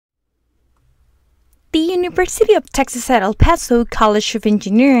University of Texas at El Paso College of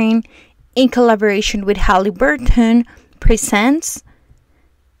Engineering, in collaboration with Halliburton, presents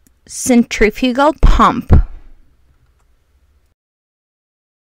Centrifugal Pump.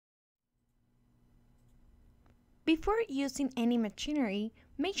 Before using any machinery,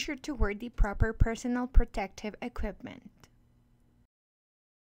 make sure to wear the proper personal protective equipment.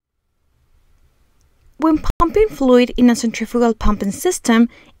 When pumping fluid in a centrifugal pumping system,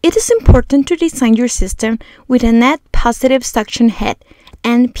 it is important to design your system with a net positive suction head,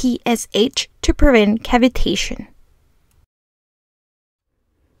 NPSH, to prevent cavitation.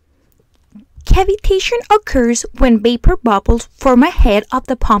 Cavitation occurs when vapor bubbles form ahead of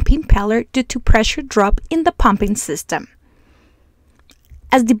the pump impeller due to pressure drop in the pumping system.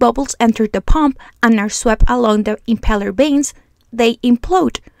 As the bubbles enter the pump and are swept along the impeller vanes, they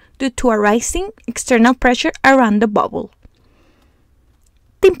implode due to a rising external pressure around the bubble.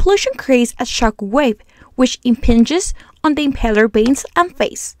 The implosion creates a shock wave which impinges on the impeller vanes and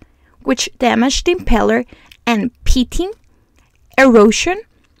face, which damage the impeller, and pitting, erosion,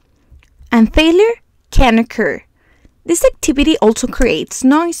 and failure can occur. This activity also creates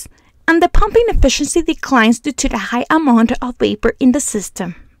noise, and the pumping efficiency declines due to the high amount of vapor in the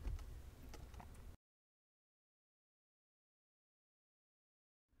system.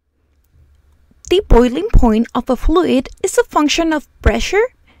 The boiling point of a fluid is a function of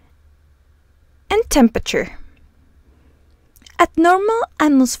pressure and temperature. At normal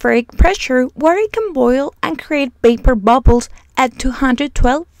atmospheric pressure, water can boil and create vapor bubbles at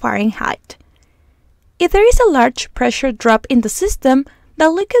 212 Fahrenheit. If there is a large pressure drop in the system, the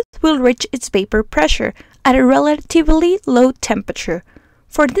liquid will reach its vapor pressure at a relatively low temperature.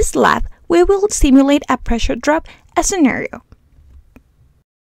 For this lab, we will simulate a pressure drop scenario.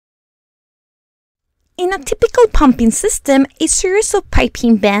 In a typical pumping system, a series of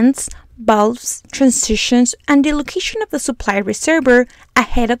piping bands, valves, transitions, and the location of the supply reservoir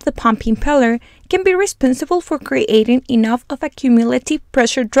ahead of the pump impeller can be responsible for creating enough of a cumulative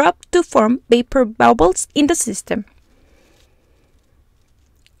pressure drop to form vapor bubbles in the system.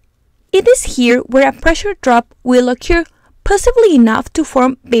 It is here where a pressure drop will occur, possibly enough to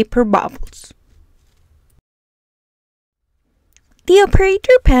form vapor bubbles. The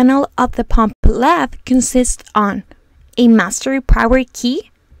operator panel of the pump lab consists on a master power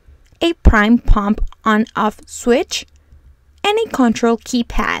key, a prime pump on-off switch, and a control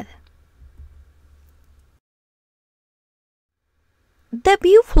keypad. The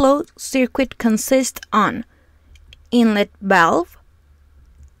view flow circuit consists on inlet valve,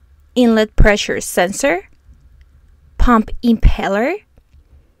 inlet pressure sensor, pump impeller,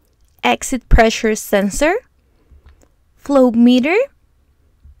 exit pressure sensor, flow meter,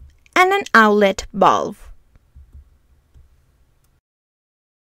 and an outlet valve.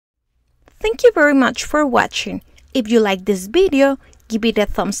 Thank you very much for watching. If you like this video, give it a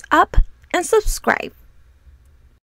thumbs up and subscribe.